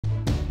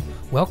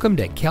Welcome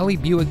to Kelley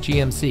Buick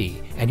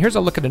GMC, and here's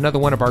a look at another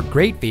one of our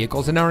great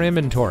vehicles in our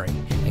inventory,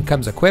 and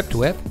comes equipped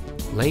with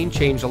lane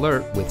change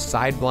alert with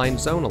side blind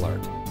zone alert,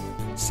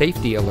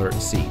 safety alert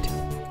seat,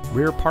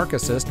 rear park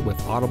assist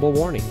with audible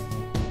warning,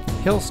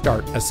 hill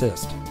start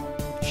assist,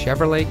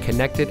 Chevrolet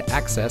connected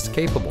access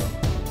capable,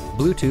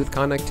 Bluetooth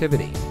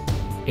connectivity,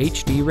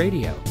 HD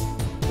radio,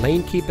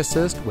 lane keep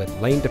assist with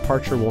lane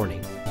departure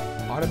warning,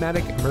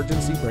 automatic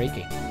emergency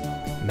braking,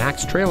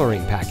 max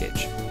trailering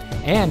package,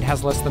 and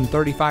has less than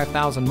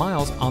 35,000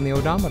 miles on the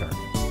odometer.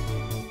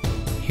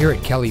 Here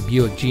at Kelley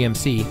Buick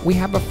GMC, we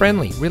have a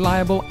friendly,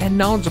 reliable, and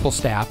knowledgeable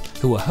staff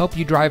who will help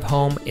you drive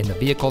home in the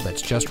vehicle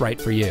that's just right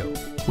for you.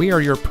 We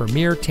are your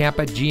premier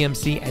Tampa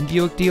GMC and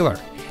Buick dealer,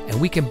 and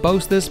we can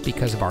boast this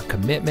because of our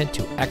commitment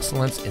to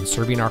excellence in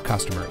serving our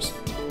customers.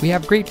 We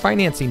have great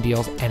financing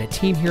deals and a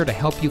team here to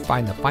help you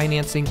find the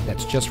financing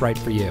that's just right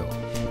for you.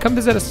 Come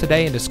visit us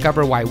today and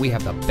discover why we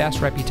have the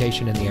best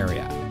reputation in the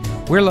area.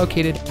 We're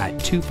located at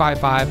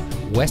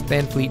 255 West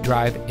Van Fleet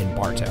Drive in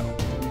Bartow.